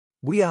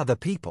We are the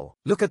people.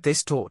 Look at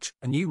this torch.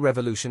 A new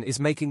revolution is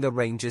making the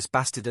Rangers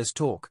bastards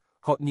talk.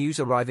 Hot news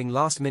arriving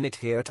last minute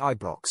here at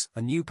Ibrox.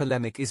 A new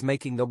polemic is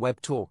making the web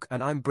talk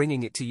and I'm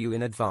bringing it to you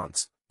in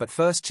advance. But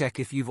first check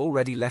if you've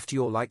already left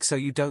your like so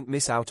you don't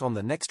miss out on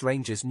the next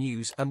Rangers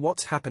news, and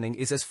what's happening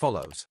is as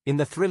follows. In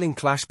the thrilling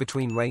clash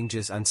between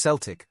Rangers and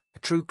Celtic, a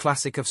true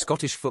classic of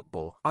Scottish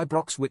football,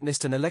 Ibrox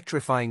witnessed an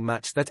electrifying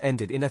match that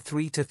ended in a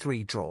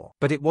 3-3 draw.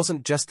 But it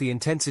wasn't just the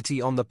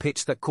intensity on the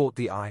pitch that caught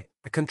the eye.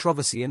 A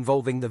controversy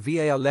involving the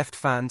VAR left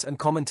fans and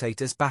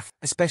commentators baffled,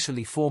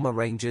 especially former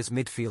Rangers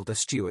midfielder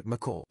Stuart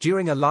McCall.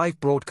 During a live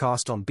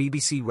broadcast on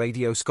BBC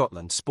Radio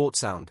Scotland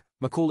Sportsound,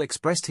 McCall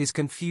expressed his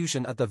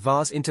confusion at the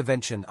VAR's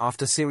intervention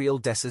after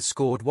Cyril Dessers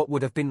scored what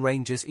would have been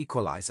Rangers'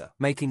 equaliser,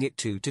 making it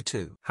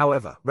 2-2.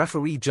 However,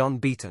 referee John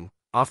Beaton,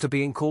 after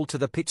being called to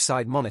the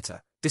pitchside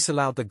monitor,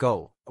 disallowed the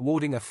goal,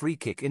 awarding a free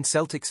kick in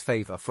Celtic's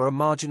favour for a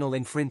marginal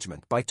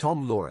infringement by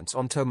Tom Lawrence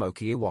on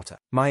Tomoki Iwata.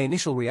 My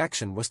initial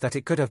reaction was that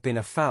it could have been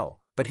a foul,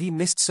 but he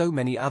missed so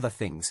many other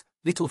things,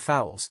 little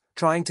fouls,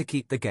 trying to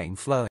keep the game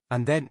flowing.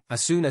 And then,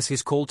 as soon as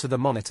he's called to the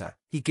monitor,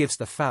 he gives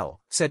the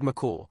foul, said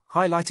McCall,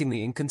 highlighting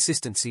the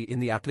inconsistency in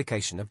the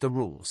application of the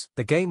rules.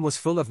 The game was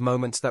full of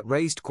moments that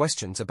raised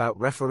questions about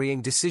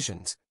refereeing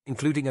decisions,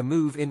 including a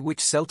move in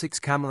which Celtic's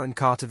Cameron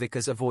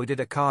Carter-Vickers avoided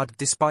a card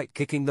despite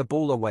kicking the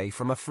ball away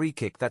from a free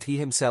kick that he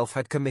himself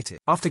had committed.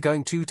 After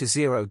going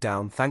 2-0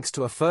 down thanks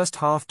to a first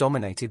half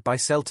dominated by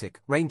Celtic,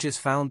 Rangers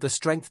found the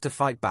strength to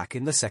fight back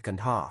in the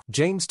second half.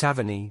 James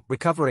Tavernier,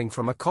 recovering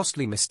from a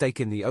costly mistake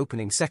in the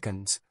opening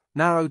seconds,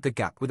 narrowed the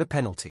gap with a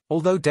penalty.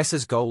 Although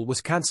Dessers' goal was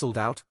cancelled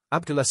out,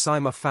 Abdullah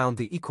Sima found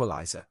the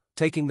equaliser,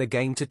 taking the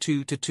game to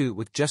 2-2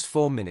 with just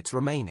 4 minutes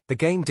remaining. The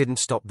game didn't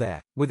stop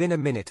there. Within a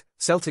minute,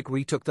 Celtic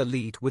retook the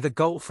lead with a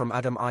goal from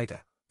Adam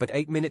Ida, but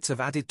 8 minutes of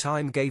added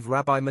time gave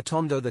Rabbi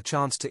Matondo the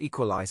chance to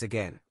equalise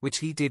again, which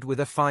he did with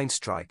a fine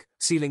strike,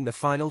 sealing the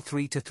final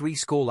 3-3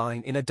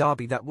 scoreline in a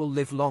derby that will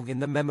live long in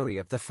the memory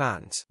of the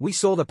fans. We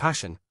saw the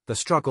passion, the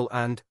struggle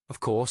and,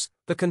 of course,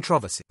 the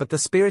controversy. But the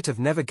spirit of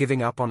never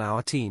giving up on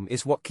our team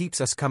is what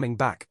keeps us coming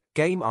back,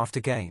 game after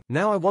game.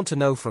 Now I want to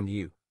know from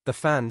you, the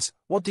fans,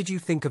 what did you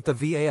think of the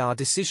VAR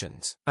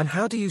decisions? And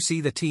how do you see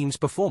the team's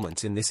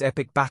performance in this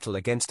epic battle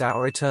against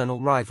our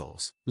eternal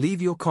rivals?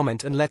 Leave your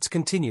comment and let's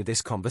continue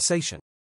this conversation.